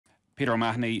Peter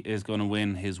O'Mahony is going to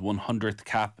win his 100th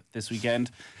cap this weekend.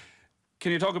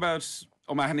 Can you talk about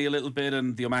O'Mahony a little bit,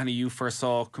 and the O'Mahony you first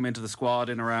saw come into the squad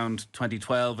in around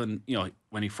 2012, and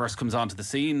when he first comes onto the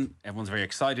scene, everyone's very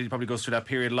excited. He probably goes through that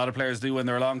period a lot of players do when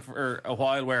they're along for a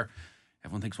while, where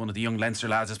everyone thinks one of the young Leinster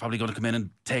lads is probably going to come in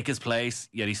and take his place,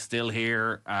 yet he's still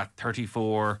here at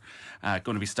 34, going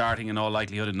to be starting in all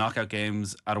likelihood in knockout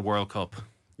games at a World Cup.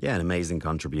 Yeah, an amazing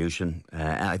contribution.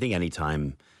 I think any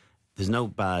time, there's no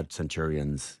bad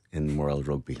centurions in world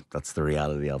rugby. That's the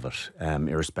reality of it,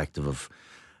 irrespective of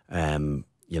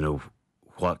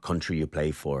what country you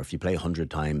play for. If you play 100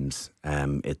 times,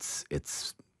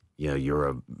 it's you're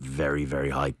a very, very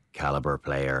high caliber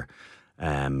player.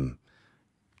 To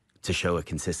show a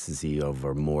consistency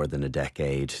over more than a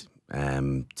decade,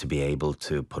 to be able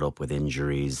to put up with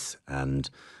injuries and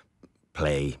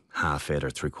play half fit or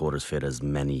three quarters fit, as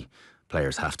many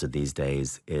players have to these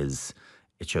days,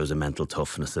 it shows a mental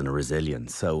toughness and a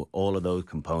resilience. So all of those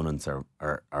components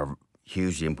are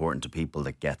hugely important to people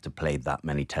that get to play that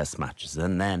many test matches.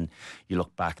 And then you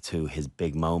look back to his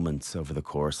big moments over the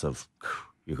course of,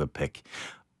 you could pick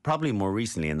probably more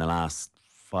recently in the last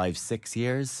 5-6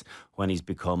 years, when he's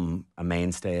become a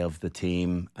mainstay of the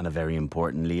team and a very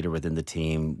important leader within the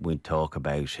team. We talk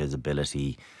about his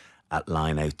ability at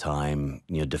line-out time,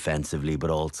 defensively, but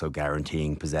also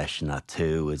guaranteeing possession at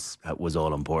 2 was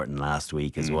all important last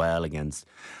week as well against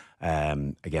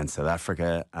South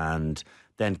Africa, and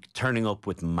then turning up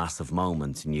with massive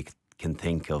moments. And you can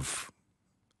think of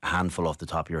a handful off the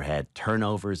top of your head,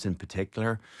 turnovers in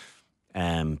particular.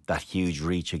 That huge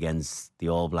reach against the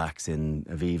All Blacks in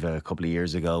Aviva a couple of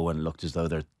years ago, when it looked as though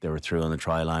they were through on the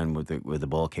try line with the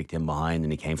ball kicked in behind,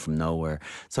 and he came from nowhere.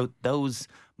 So those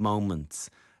moments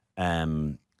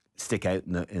stick out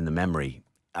in the memory.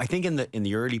 I think in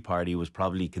the early part, he was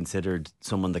probably considered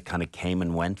someone that kind of came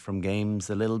and went from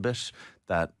games a little bit,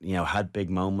 that had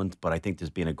big moments, but I think there's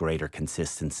been a greater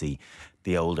consistency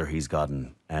the older he's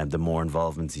gotten, and the more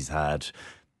involvements he's had,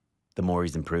 the more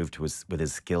he's improved with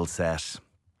his skill set.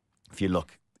 If you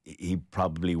look, he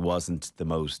probably wasn't the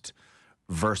most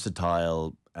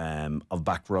versatile of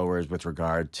back rowers with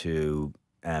regard to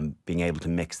being able to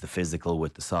mix the physical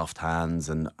with the soft hands,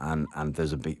 and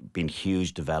there's been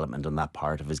huge development on that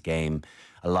part of his game.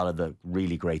 A lot of the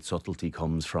really great subtlety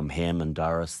comes from him and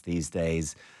Doris these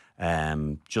days,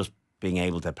 just being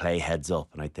able to play heads up.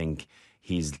 And I think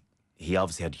he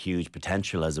obviously had huge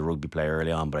potential as a rugby player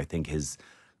early on, but I think his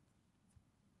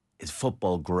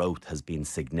football growth has been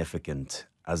significant.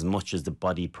 As much as the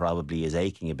body probably is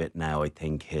aching a bit now, I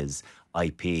think his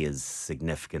IP is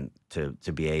significant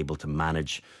to be able to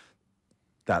manage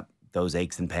those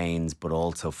aches and pains, but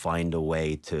also find a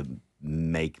way to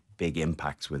make big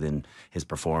impacts within his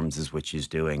performances, which he's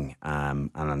doing.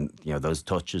 And those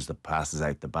touches, the passes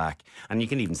out the back, and you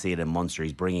can even see it in Munster.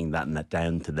 He's bringing that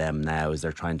down to them now as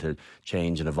they're trying to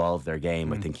change and evolve their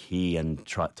game. I think he and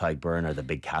Ty Byrne are the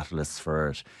big catalysts for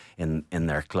it in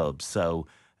their clubs. So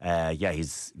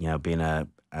he's been a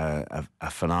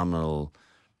phenomenal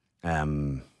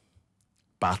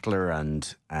battler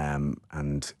and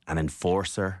an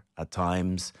enforcer at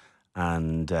times,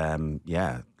 and I'm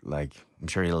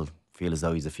sure he'll feel as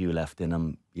though he's a few left in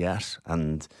him yet.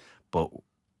 But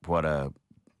what an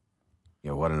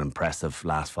impressive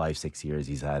last 5-6 years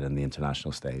he's had in the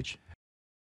international stage.